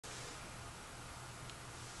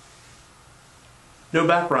No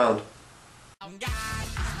background.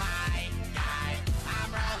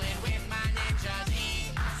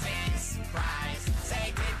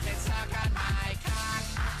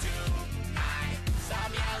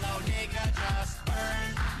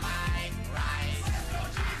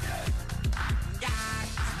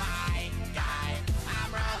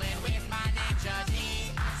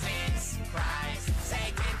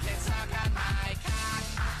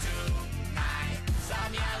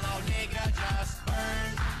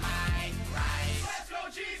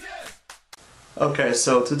 Okay,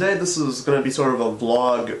 so today this is going to be sort of a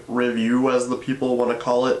vlog review, as the people want to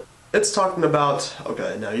call it. It's talking about,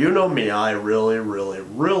 okay, now you know me, I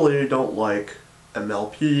really don't like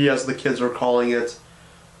MLP, as the kids are calling it.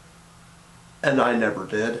 And I never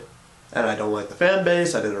did. And I don't like the fan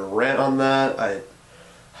base, I did a rant on that, I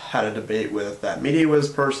had a debate with that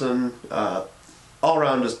MediaWiz person, all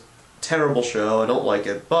around just terrible show, I don't like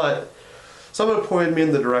it, but someone pointed me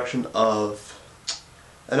in the direction of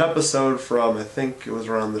an episode from, I think it was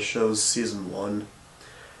around the show's season 1,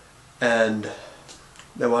 and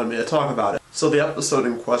they wanted me to talk about it. So the episode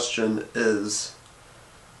in question is,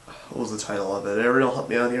 what was the title of it? Ariel, help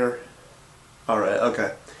me out here? Alright,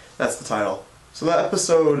 okay, that's the title. So that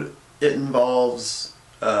episode, it involves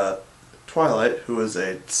Twilight, who's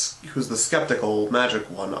the skeptical magic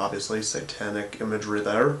one, obviously, satanic imagery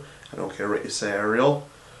there. I don't care what you say, Ariel.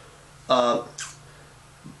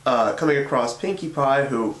 Coming across Pinkie Pie,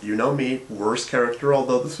 who, you know me, worst character,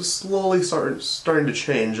 although this was slowly starting to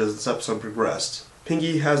change as this episode progressed.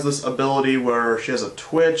 Pinkie has this ability where she has a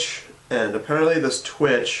twitch, and apparently this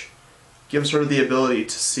twitch gives her the ability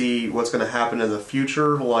to see what's going to happen in the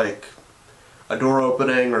future, like a door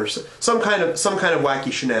opening or some kind of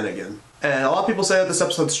wacky shenanigan. And a lot of people say that this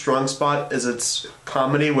episode's strong spot is its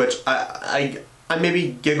comedy, which I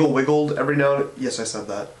maybe giggle-wiggled every now and... Yes, I said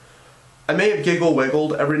that. I may have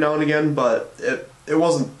giggle-wiggled every now and again, but it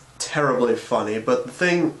wasn't terribly funny. But the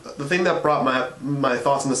thing that brought my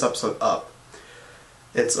thoughts on this episode up,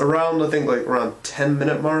 it's around, I think, like around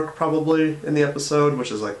 10-minute mark probably in the episode,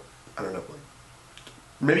 which is like, I don't know, like,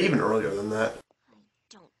 maybe even earlier than that. I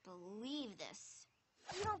don't believe this.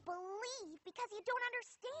 You don't believe because you don't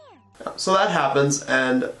understand. So that happens,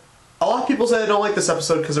 and a lot of people say they don't like this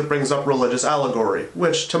episode because it brings up religious allegory,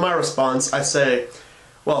 which, to my response, I say,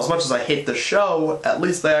 well, as much as I hate the show, at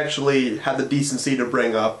least they actually had the decency to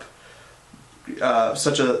bring up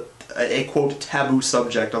such a quote, taboo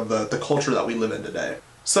subject of the culture that we live in today.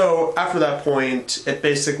 So, after that point, it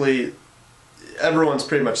basically, everyone's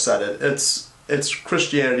pretty much said it. It's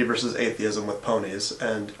Christianity versus atheism with ponies,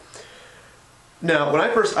 and now, when I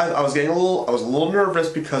first, I was a little nervous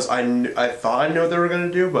because I thought I knew what they were going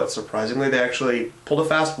to do, but surprisingly they actually pulled a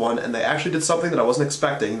fast one, and they actually did something that I wasn't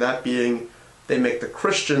expecting, that being, they make the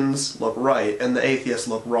Christians look right and the atheists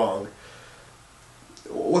look wrong.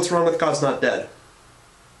 What's wrong with God's Not Dead?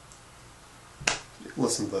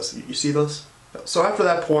 Listen to this. You see this? So after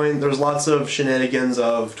that point, there's lots of shenanigans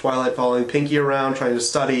of Twilight following Pinkie around, trying to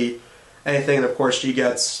study anything, and of course she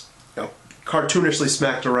gets, you know, cartoonishly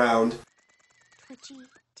smacked around. Twitchy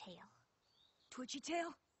tail. Twitchy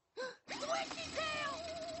tail? Twitchy tail!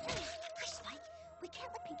 Hush, Spike. We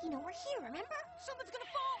can't let Pinkie know we're here, remember? Someone's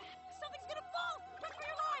gonna fall! Something's gonna fall! Run for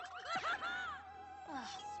your life! Ugh,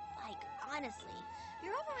 Spike, honestly,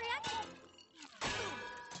 you're overreacting.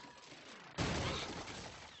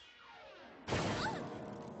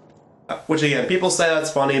 Which again, people say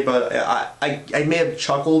that's funny, but I may have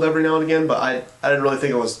chuckled every now and again, but I didn't really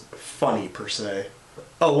think it was funny per se.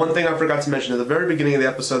 Oh, one thing I forgot to mention, at the very beginning of the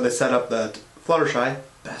episode they set up that Fluttershy,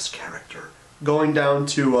 best character, going down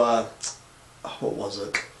to, what was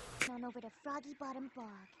it? On over to Froggy Bottom Bog.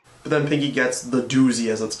 But then Pinkie gets the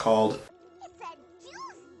doozy, as it's called. It's a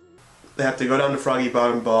doozy! They have to go down to Froggy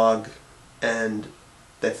Bottom Bog, and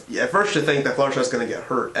at first you think that Fluttershy's gonna get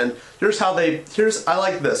hurt, and I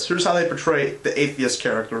like this, here's how they portray the atheist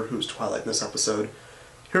character, who's Twilight in this episode.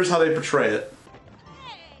 Here's how they portray it.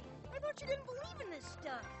 Hey, I thought you didn't believe in this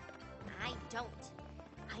stuff. I don't.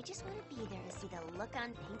 I just want to be there to see the look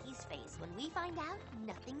on Pinkie's face when we find out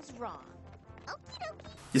nothing's wrong. Okie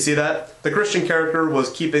dokie. You see that? The Christian character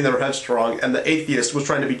was keeping their head strong, and the atheist was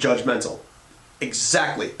trying to be judgmental.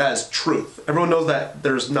 Exactly, that is truth. Everyone knows that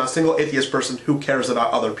there's not a single atheist person who cares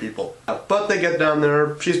about other people. But they get down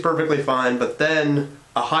there, she's perfectly fine, but then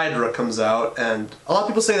a Hydra comes out, and a lot of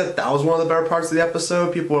people say that that was one of the better parts of the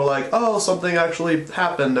episode. People were like, oh, something actually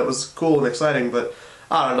happened that was cool and exciting, but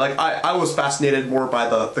I don't know, like, I was fascinated more by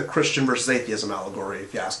the Christian versus atheism allegory,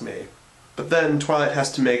 if you ask me. But then Twilight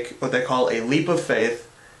has to make what they call a leap of faith.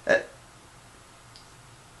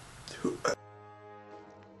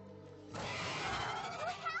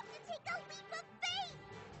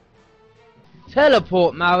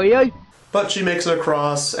 Teleport, Mario! But she makes it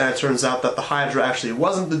across, and it turns out that the Hydra actually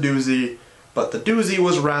wasn't the doozy, but the doozy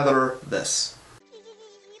was rather this.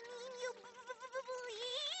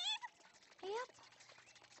 Yep,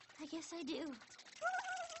 I guess I do.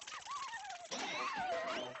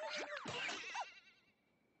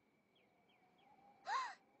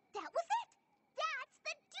 That was it! That's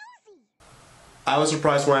the doozy! I was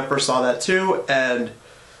surprised when I first saw that too, and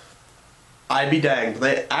I'd be danged.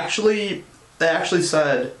 They actually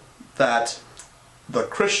said that the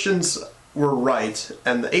Christians were right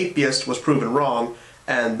and the atheist was proven wrong,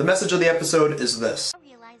 and the message of the episode is this. I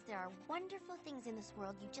realize there are wonderful things in this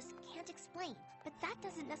world you just can't explain, but that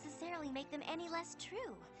doesn't necessarily make them any less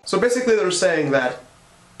true. So basically they're saying that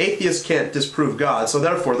atheists can't disprove God, so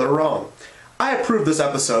therefore they're wrong. I approve this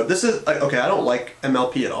episode. This is, okay, I don't like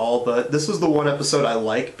MLP at all, but this is the one episode I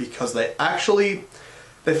like because they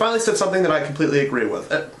finally said something that I completely agree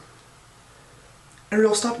with.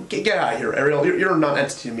 Ariel, stop, get out of here, Ariel, you're a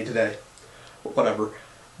non-entity to me today. Whatever.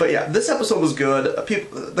 But yeah, this episode was good.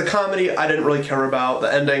 The comedy I didn't really care about,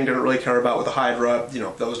 the ending didn't really care about with the Hydra,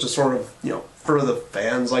 that was just sort of, for the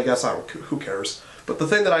fans, I guess, who cares. But the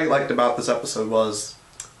thing that I liked about this episode was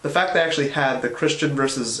the fact they actually had the Christian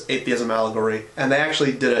versus atheism allegory, and they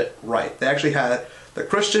actually did it right. They actually had the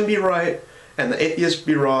Christian be right, and the atheist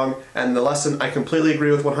be wrong, and the lesson I completely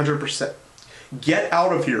agree with 100%. Get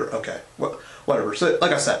out of here. Okay, whatever. So,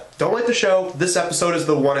 like I said, don't like the show. This episode is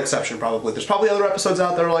the one exception, probably. There's probably other episodes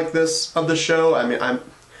out there like this, of this show. I mean, I'm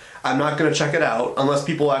not going to check it out, unless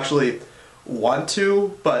people actually want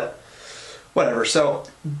to, but whatever. So,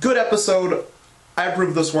 good episode. I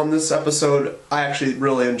approve this one. This episode I actually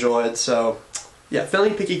really enjoyed. So, yeah,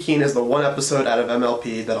 Filling Pinkie Keen is the one episode out of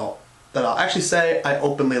MLP that I'll actually say I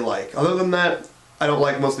openly like. Other than that, I don't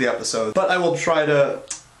like most of the episodes. But I will try to,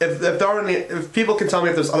 if people can tell me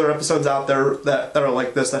if there's other episodes out there that are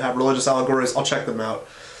like this, that have religious allegories, I'll check them out.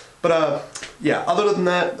 But yeah, other than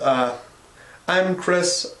that, I'm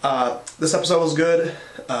Chris. This episode was good.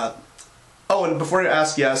 Oh, and before you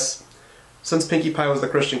ask, yes, since Pinkie Pie was the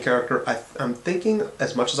Christian character, I'm thinking,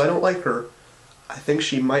 as much as I don't like her, I think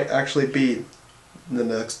she might actually be the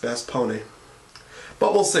next best pony.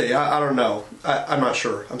 But we'll see. I don't know. I'm not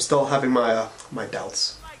sure. I'm still having my my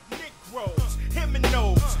doubts.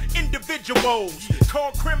 Individuals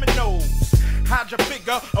called criminals. How'd you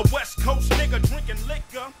figure a West Coast nigga drinking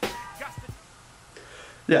liquor?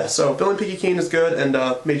 Yeah, so Filling Pinkie Keen is good, and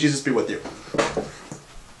may Jesus be with you.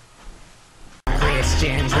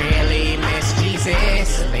 Christians really miss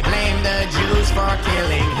Jesus. They blame the Jews for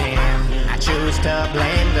killing him. I choose to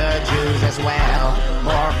blame the Jews as well,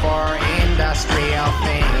 more for industrial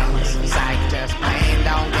things. Psych, just plain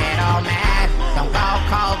don't get all mad. Don't go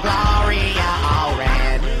call Gloria all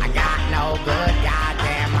red. I got no good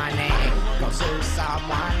goddamn money. Go sue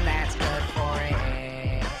someone that's good for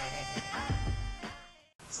it.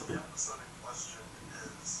 So the episode in question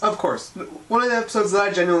is... Of course. One of the episodes that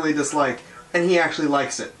I genuinely dislike, and he actually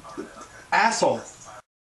likes it. Asshole.